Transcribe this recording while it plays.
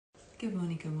Good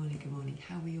morning, good morning, good morning.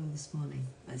 How are we all this morning?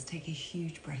 Let's take a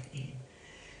huge breath in.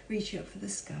 Reach up for the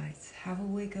skies. Have a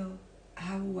wiggle,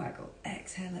 have a waggle.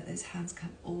 Exhale, let those hands come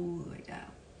all the way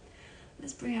down.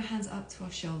 Let's bring our hands up to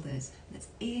our shoulders. Let's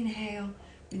inhale,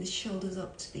 bring the shoulders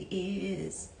up to the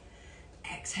ears.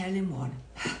 Exhale in one.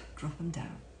 Drop them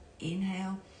down.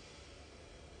 Inhale.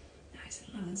 Nice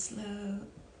and low and slow.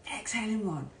 Exhale in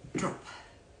one. Drop.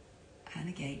 And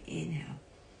again, inhale.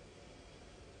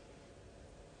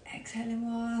 Exhale in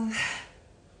one.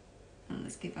 And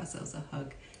let's give ourselves a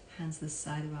hug. Hands to the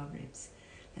side of our ribs.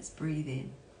 Let's breathe in.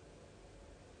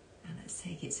 And let's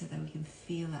take it so that we can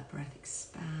feel that breath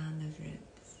expand those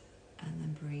ribs. And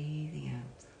then breathing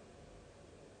out.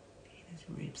 Feel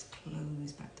those ribs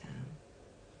close back down.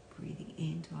 Breathing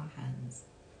into our hands.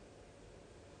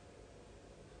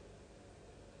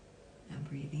 And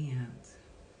breathing out.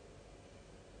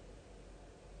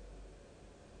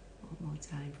 One more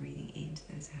time, breathing into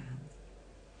those hands.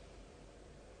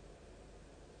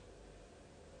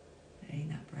 Letting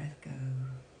that breath go.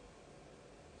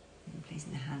 And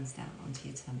placing the hands down onto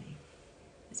your tummy.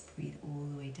 Let's breathe all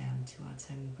the way down to our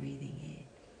tummy, breathing in.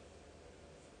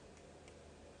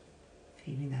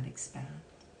 Feeling that expand.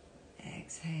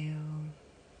 Exhale.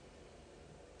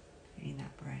 Feeling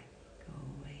that breath go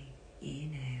away.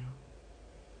 Inhale.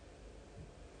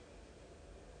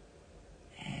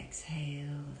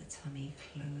 Exhale, the tummy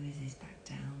closes back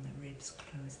down, the ribs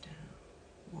close down.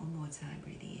 One more time,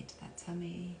 breathing into that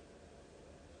tummy.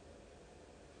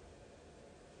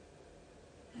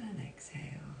 And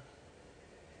exhale.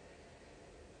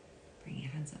 Bring your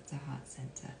hands up to heart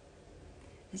center.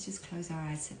 Let's just close our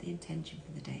eyes, set the intention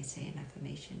for the day, say an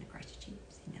affirmation, a gratitude,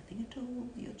 say nothing at all,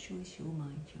 your choice, your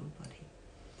mind, your body.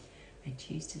 I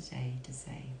choose today to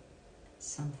say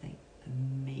something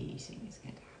amazing is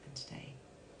going to happen today.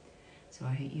 So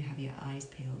I hope you have your eyes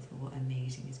peeled for what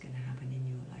amazing is going to happen in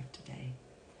your life today.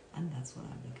 And that's what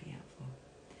I'm looking out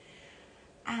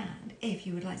for. And if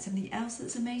you would like something else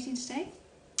that's amazing today,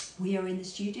 we are in the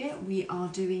studio. We are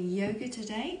doing yoga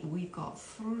today. We've got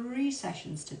 3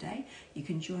 sessions today. You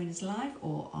can join us live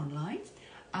or online.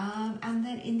 And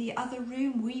then in the other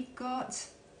room, we've got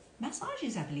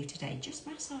massages, I believe, today. Just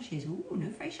massages. Ooh, no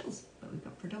facials. But we've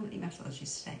got predominantly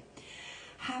massages today.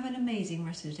 Have an amazing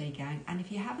rest of the day, gang. And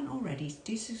if you haven't already,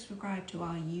 do subscribe to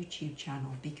our YouTube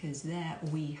channel, because there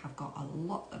we have got a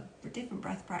lot of different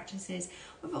breath practices.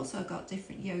 We've also got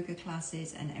different yoga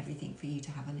classes and everything for you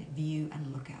to have a view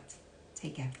and look at.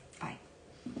 Take care. Bye.